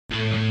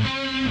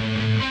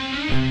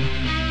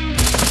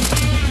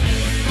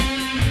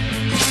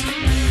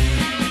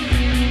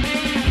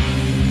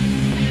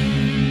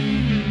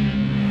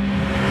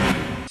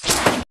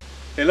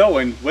Hello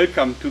and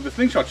welcome to the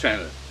Slingshot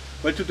Channel.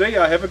 Well, today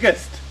I have a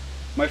guest.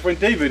 My friend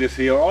David is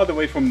here all the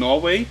way from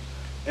Norway,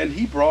 and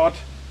he brought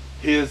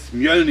his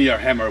Mjölnir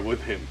hammer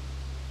with him.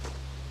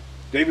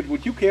 David,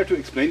 would you care to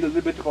explain a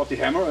little bit about the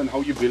hammer and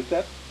how you built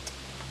that?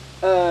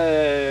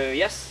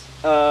 Yes.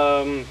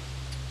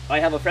 I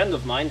have a friend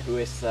of mine who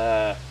is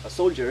a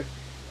soldier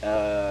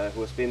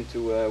who has been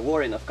to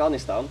war in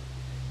Afghanistan,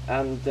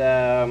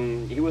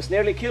 and he was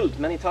nearly killed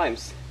many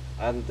times,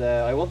 and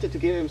I wanted to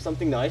give him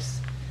something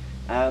nice.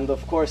 And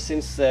of course,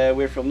 since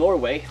we're from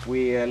Norway,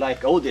 we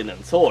like Odin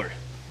and Thor,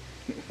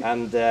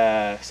 and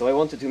so I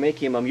wanted to make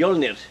him a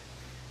Mjölnir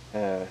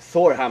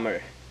Thor hammer,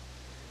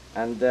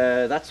 and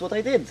that's what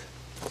I did.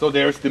 So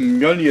there's the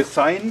Mjölnir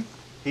sign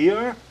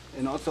here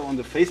and also on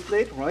the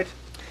faceplate, right?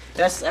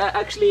 Yes,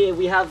 actually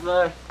we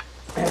have...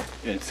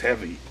 It's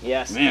heavy.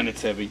 Yes. Man,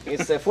 it's heavy.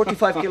 It's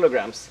 45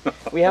 kilograms.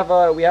 We have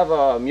a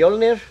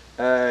Mjölnir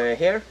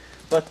here,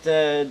 but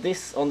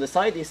this on the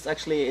side is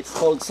actually, it's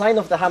called Sign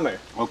of the Hammer.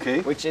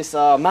 Okay. Which is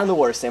a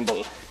Manowar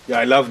symbol. Yeah,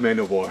 I love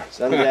Manowar.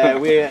 And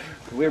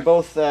we're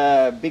both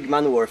big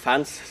Manowar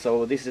fans,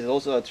 so this is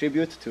also a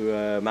tribute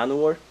to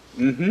Manowar,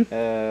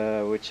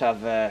 which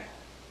have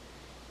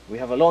we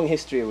have a long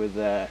history with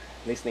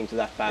listening to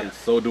that band. Yeah,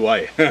 so do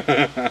I.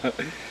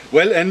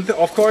 Well, and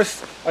of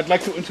course, I'd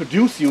like to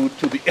introduce you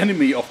to the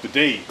enemy of the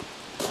day.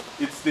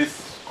 It's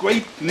this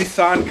great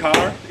Nissan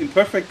car in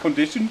perfect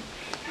condition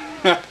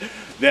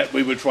that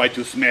we will try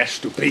to smash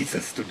to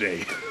pieces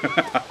today.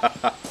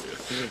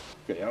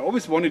 Okay, I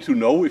always wanted to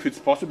know if it's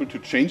possible to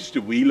change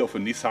the wheel of a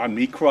Nissan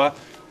Micra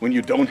when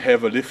you don't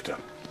have a lifter.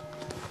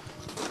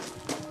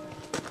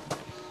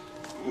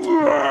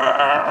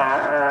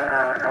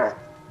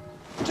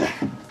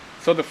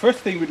 So the first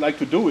thing we'd like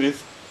to do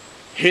is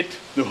hit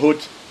the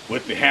hood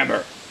with the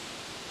hammer.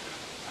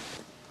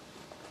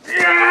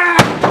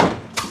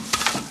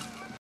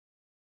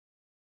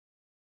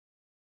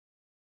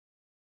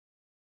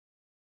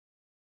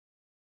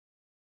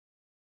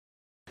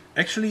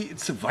 Actually, it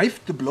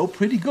survived the blow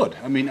pretty good.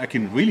 I mean, I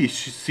can really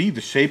see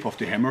the shape of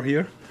the hammer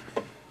here.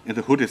 And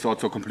the hood is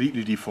also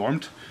completely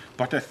deformed.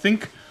 But I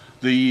think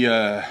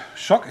the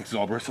shock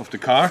absorbers of the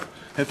car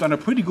have done a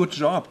pretty good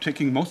job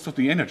taking most of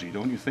the energy,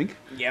 don't you think?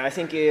 Yeah, I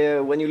think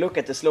when you look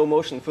at the slow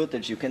motion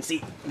footage, you can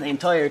see the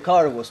entire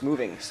car was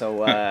moving.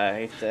 So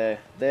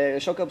the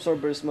shock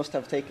absorbers must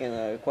have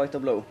taken quite a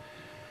blow.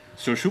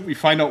 So should we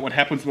find out what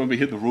happens when we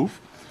hit the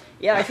roof?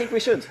 Yeah, I think we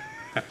should.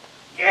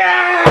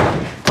 Yeah!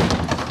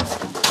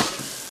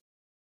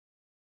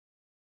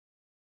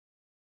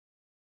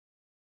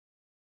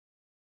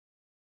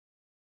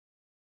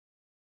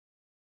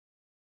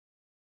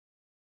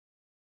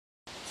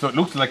 So it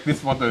looks like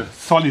this was a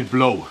solid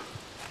blow.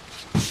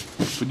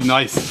 Pretty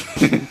nice.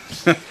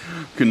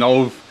 Can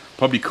now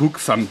probably cook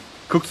some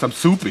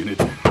soup in it.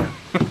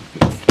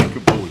 Like a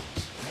bowl.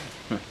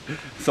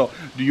 So,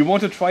 do you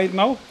want to try it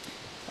now?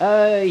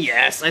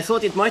 Yes, I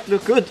thought it might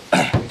look good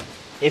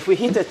if we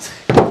hit it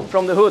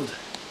from the hood.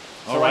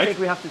 All so right. I think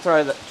we have to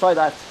try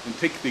that. And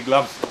take the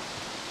gloves.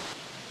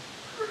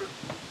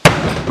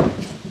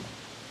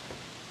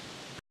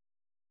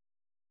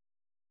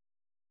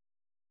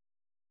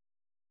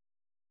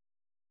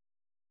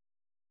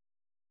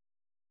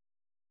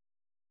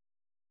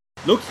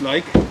 Looks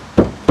like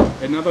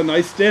another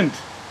nice dent.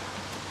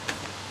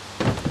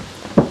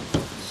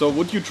 So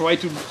would you try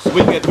to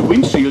swing at the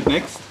windshield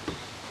next?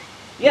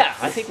 Yeah,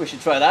 I think we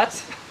should try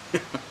that.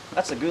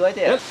 That's a good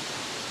idea. Yes.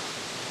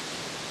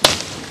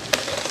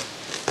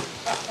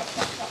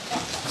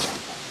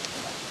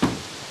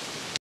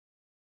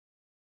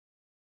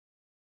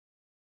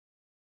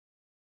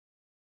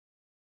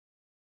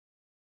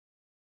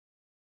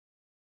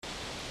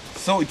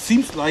 So it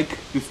seems like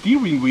the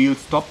steering wheel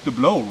stopped the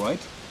blow, right?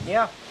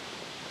 Yeah.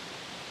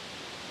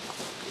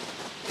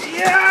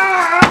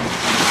 Yeah!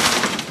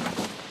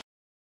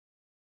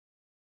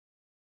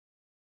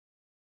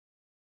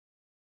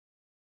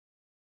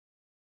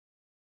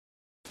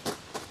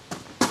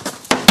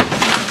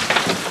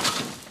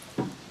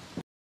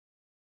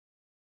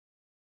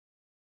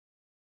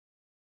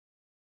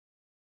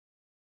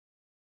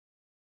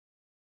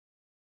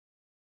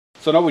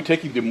 So now we're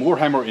taking the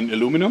Moorhammer in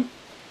aluminum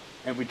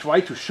and we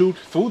try to shoot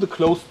through the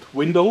closed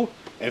window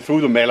and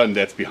through the melon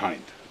that's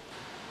behind.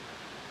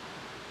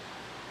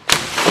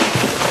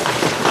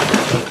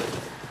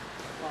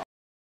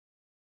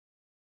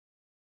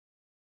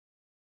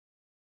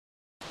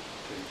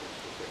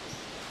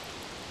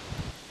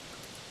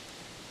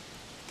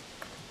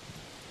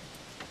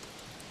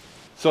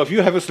 So if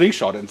you have a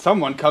slingshot and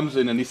someone comes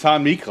in a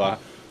Nissan Micra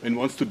and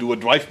wants to do a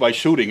drive-by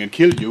shooting and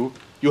kill you,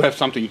 you have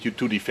something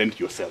to defend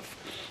yourself.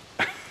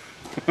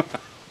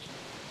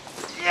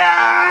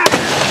 Yeah!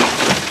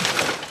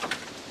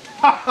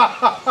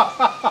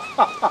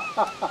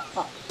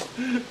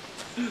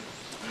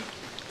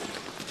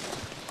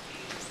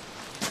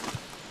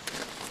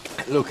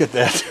 Look at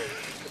that.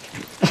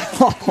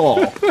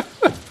 Oh.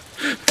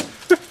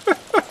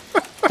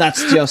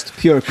 That's just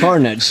pure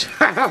carnage.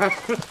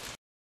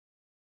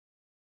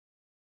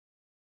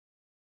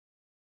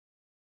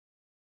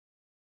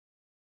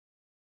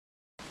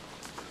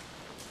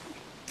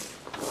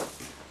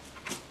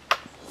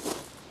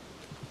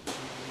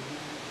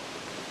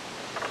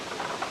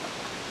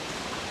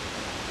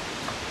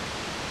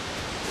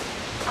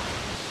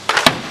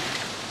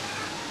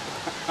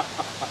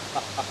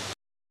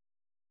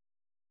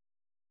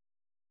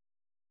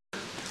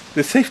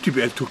 The safety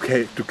belt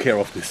took care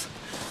of this.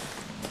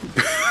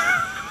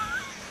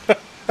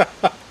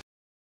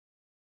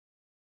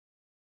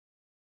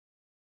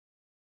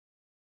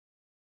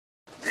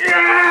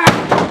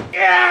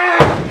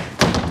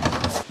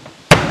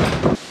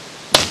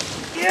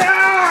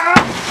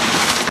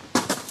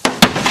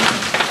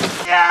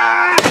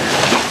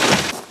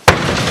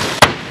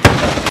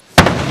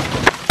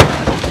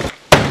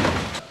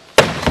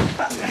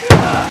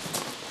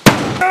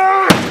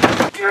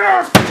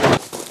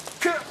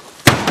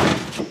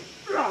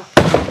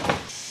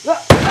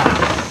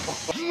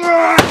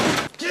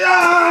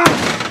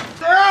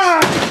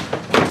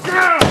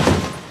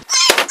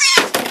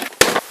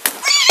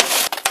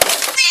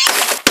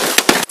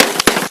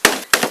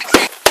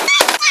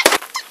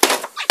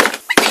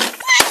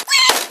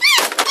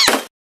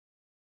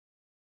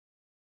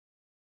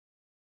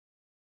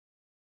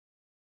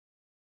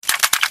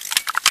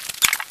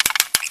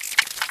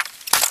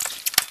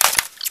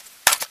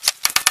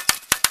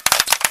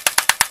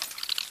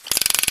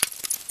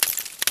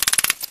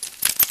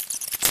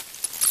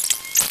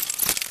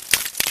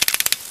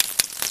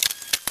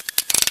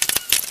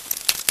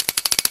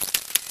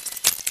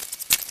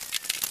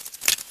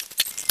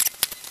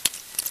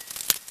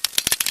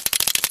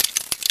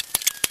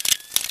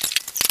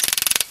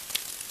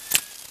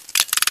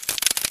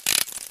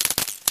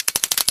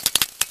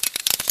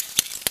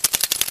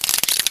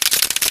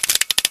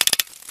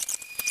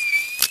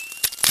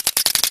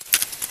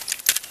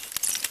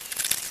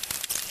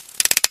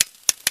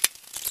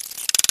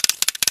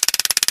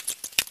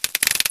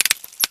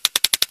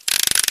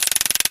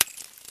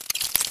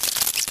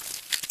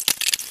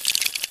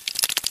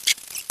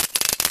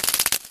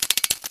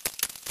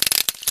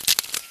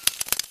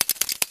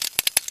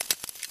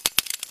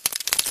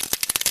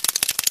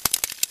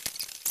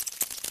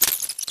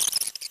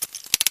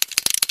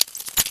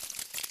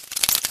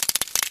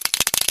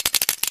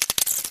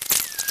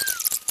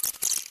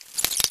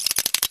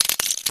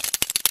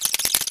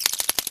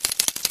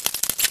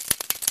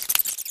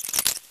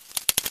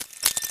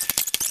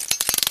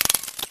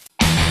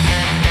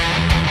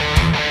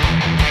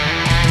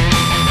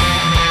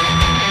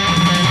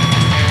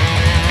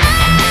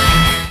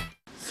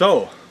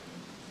 So,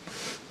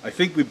 I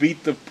think we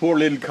beat the poor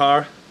little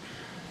car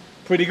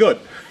pretty good.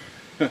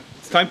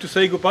 It's time to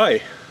say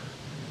goodbye.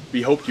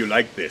 We hope you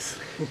liked this.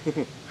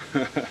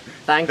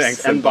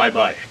 Thanks and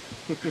bye-bye.